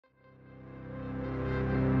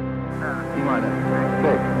T-minus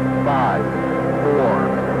 6, 5,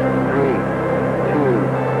 4, 3,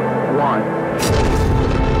 2, 1.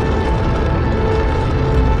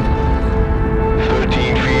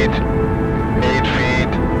 13 feet, 8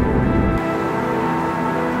 feet.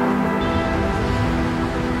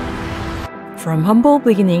 From humble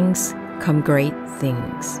beginnings come great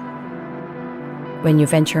things. When you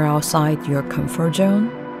venture outside your comfort zone,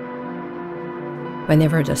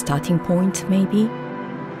 whenever the starting point may be,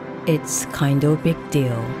 it's kind of a big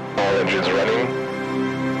deal. All engines running.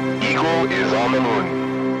 Eagle is on the moon.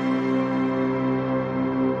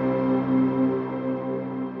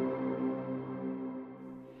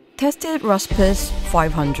 Tested Ruspis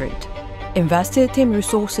 500. Invested team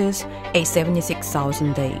resources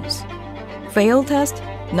 876,000 days. Failed test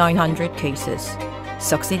 900 cases.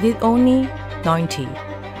 Succeeded only 90.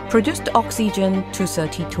 Produced oxygen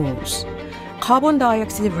 230 tons. Carbon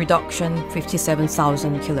dioxide reduction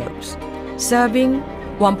 57,000 kilos. Serving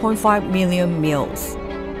 1.5 million meals.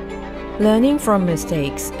 Learning from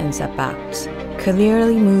mistakes and setbacks.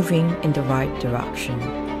 Clearly moving in the right direction.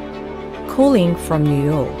 Calling from New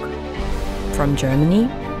York. From Germany.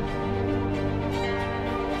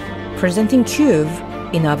 Presenting Cube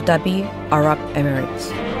in Abu Dhabi, Arab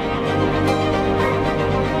Emirates.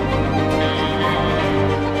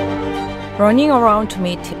 Running around to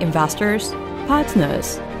meet investors,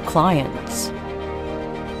 partners, clients.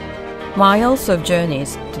 Miles of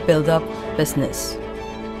journeys to build up business.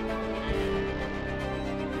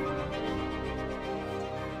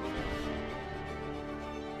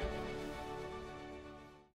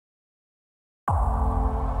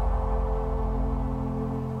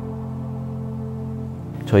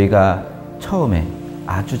 저희가 처음에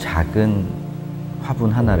아주 작은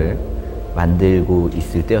화분 하나를 만들고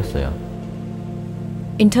있을 때였어요.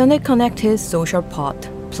 Internet-connected social pot,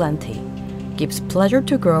 Plenty, gives pleasure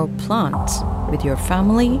to grow plants with your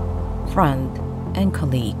family, friend, and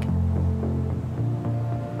colleague.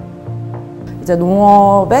 이제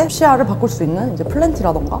농업의 시야를 바꿀 수 있는 이제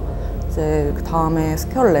플랜티라던가 이제 그 다음에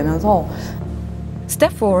스퀘어를 내면서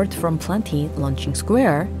Step forward from Plenty launching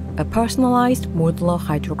Square, a personalized modular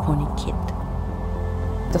hydroponic kit.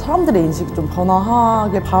 이제 사람들의 인식이 좀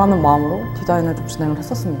변화하길 바라는 마음으로 디자인을 좀 진행을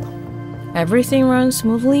했었습니다. Everything runs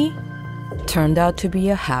smoothly, turned out to be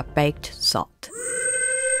a half-baked salt.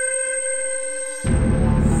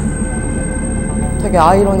 되게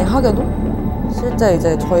아이러니하게도 실제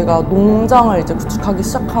이제 저희가 농장을 이제 구축하기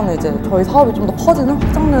시작하는 이제 저희 사업이 좀 더 커지는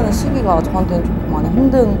확장되는 시기가 저한테는 조금 많이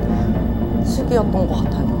힘든 시기였던 것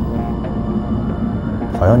같아요.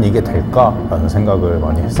 과연 이게 될까라는 생각을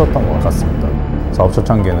많이 했었던 것 같습니다. 사업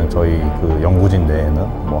초창기에는 저희 그 연구진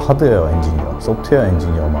내에는 뭐 하드웨어 엔지니어, 소프트웨어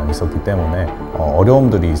엔지니어만 있었기 때문에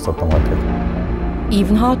어려움들이 있었던 것 같아요.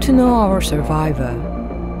 Even how to know our survivor,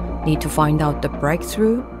 need to find out the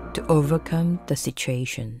breakthrough to overcome the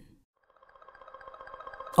situation.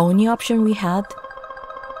 Only option we had,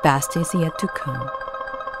 best is yet to come.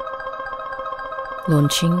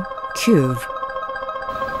 Launching Cube.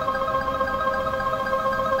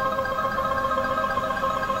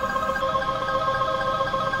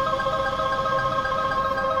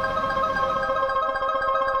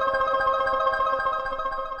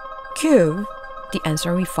 Cube, the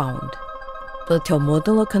answer we found. Built a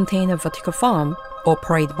modular container vertical farm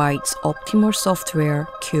operated by its optimal software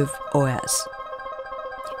Cube OS.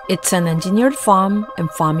 It's an engineered farm and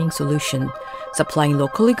farming solution supplying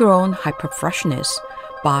locally grown hyper-freshness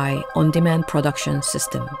by on-demand production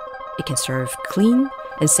system. It can serve clean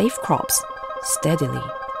and safe crops steadily.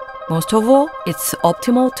 Most of all, it's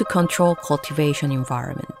optimal to control cultivation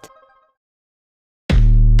environment.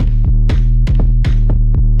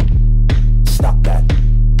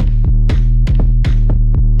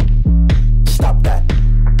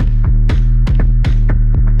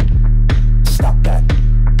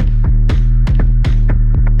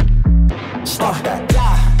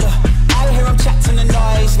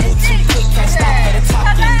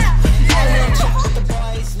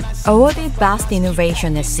 Awarded Best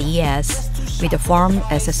Innovation at CES with the Farm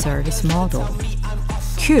as a Service model.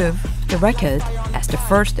 Cube, the record as the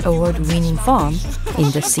first award-winning farm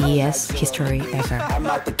in the CES history ever. I'm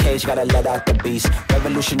out the cage, gotta let out the beast.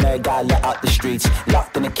 Revolutionary, gotta let out the streets.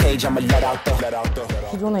 Locked in a cage, I'ma let out the.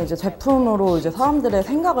 기존에 이제 제품으로 이제 사람들의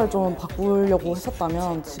생각을 좀 바꾸려고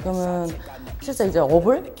했었다면 지금은 실제 이제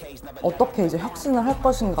업을 어떻게 이제 혁신을 할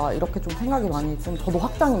것인가 이렇게 좀 생각이 많이 좀 저도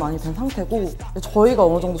확장이 많이 된 상태고 저희가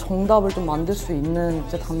어느 정도 정답을 좀 만들 수 있는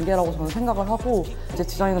이제 단계라고 저는 생각을 하고 이제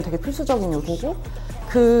디자인은 되게 필수적인 요소고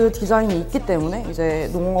그 디자인이 있기 때문에 이제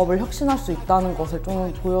농업을 혁신할 수 있다는 것을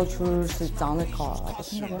좀 보여줄 수 있지 않을까라고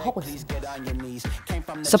생각을 하고 있습니다.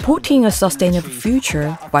 Supporting a sustainable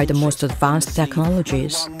future by the most advanced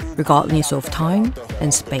technologies, regardless of time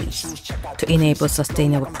and space, to enable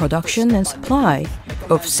sustainable production and supply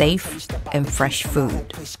of safe and fresh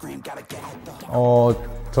food.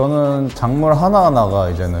 저는 작물 하나하나가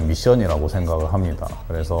이제는 미션이라고 생각을 합니다.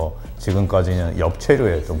 그래서 지금까지는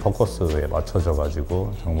엽채류에 좀 포커스에 맞춰져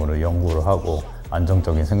가지고 작물을 연구를 하고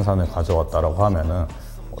안정적인 생산을 가져왔다라고 하면은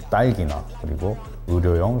딸기나 그리고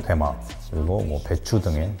의료용 대마 그리고 배추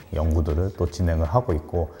등의 연구들을 또 진행을 하고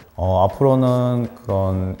있고 앞으로는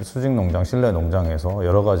그런 수직 농장, 실내 농장에서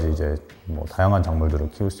여러 가지 이제 다양한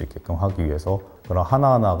작물들을 키울 수 있게끔 하기 위해서 그런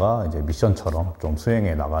하나하나가 이제 미션처럼 좀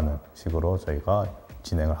수행해 나가는 식으로 저희가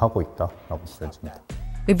진행을 하고 있다라고 보여집니다.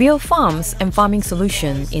 We build farms and farming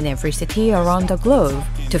solutions in every city around the globe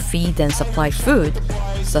to feed and supply food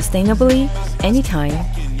sustainably, anytime,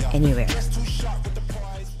 anywhere.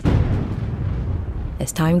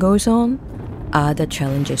 As time goes on, other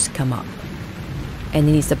challenges come up, and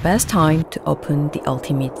it is the best time to open the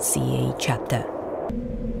ultimate CA chapter.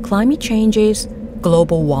 Climate changes,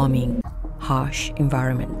 global warming, harsh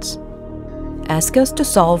environments ask us to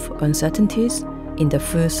solve uncertainties in the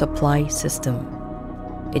food supply system.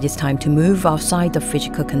 It is time to move outside the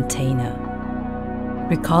physical container,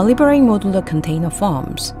 recalibrating modular container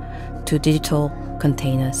farms to digital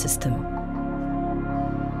container system.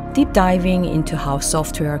 Deep diving into how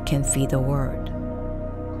software can feed the world.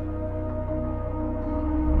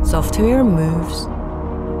 Software moves,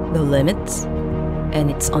 no limits,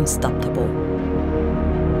 and it's unstoppable.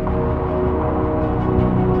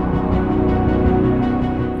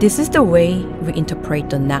 This is the way we interpret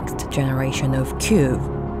the next generation of Cube.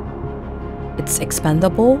 It's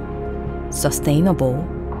expandable, sustainable,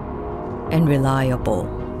 and reliable.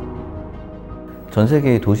 전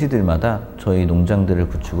세계의 도시들마다 저희 농장들을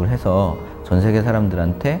구축을 해서 전 세계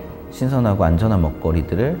사람들한테 신선하고 안전한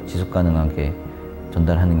먹거리들을 지속 가능하게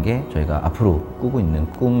전달하는 게 저희가 앞으로 꾸고 있는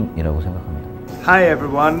꿈이라고 생각합니다. Hi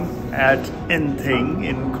everyone at N.THING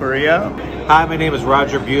in Korea. Hi, my name is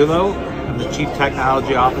Roger Bulow. I'm the Chief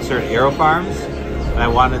Technology Officer at AeroFarms. And I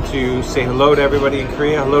wanted to say hello to everybody in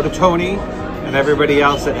Korea, hello to Tony, and everybody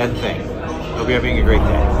else at N.THING. Hope you're having a great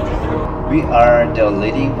day. We are the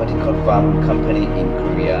leading vertical farm company in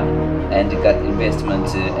Korea and got investment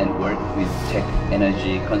and work with tech,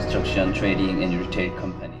 energy, construction, trading and retail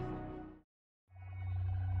companies.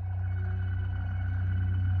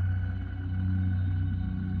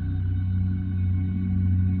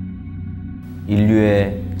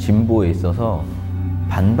 인류의 진보에 있어서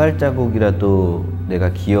반발자국이라도 내가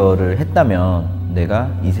기여를 했다면 내가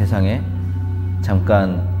이 세상에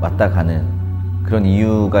잠깐 왔다 가는 그런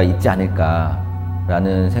이유가 있지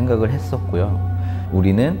않을까라는 생각을 했었고요.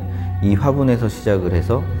 우리는 이 화분에서 시작을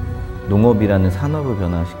해서 농업이라는 산업을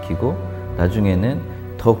변화시키고 나중에는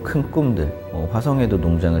더 큰 꿈들, 화성에도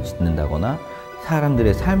농장을 짓는다거나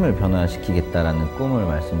사람들의 삶을 변화시키겠다라는 꿈을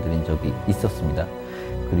말씀드린 적이 있었습니다.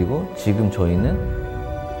 그리고 지금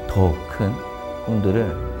저희는 더 큰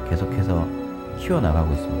꿈들을 계속해서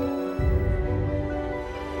키워나가고 있습니다.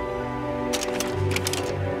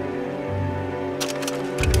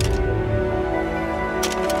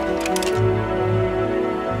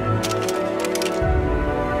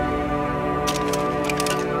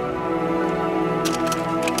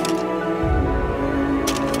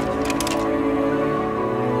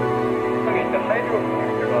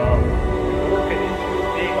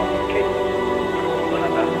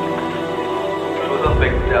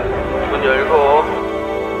 문 열고.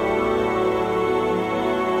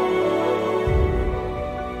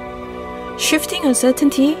 Shifting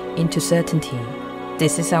uncertainty into certainty.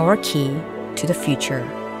 This is our key to the future.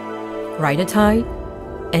 Ride the tide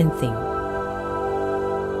and think.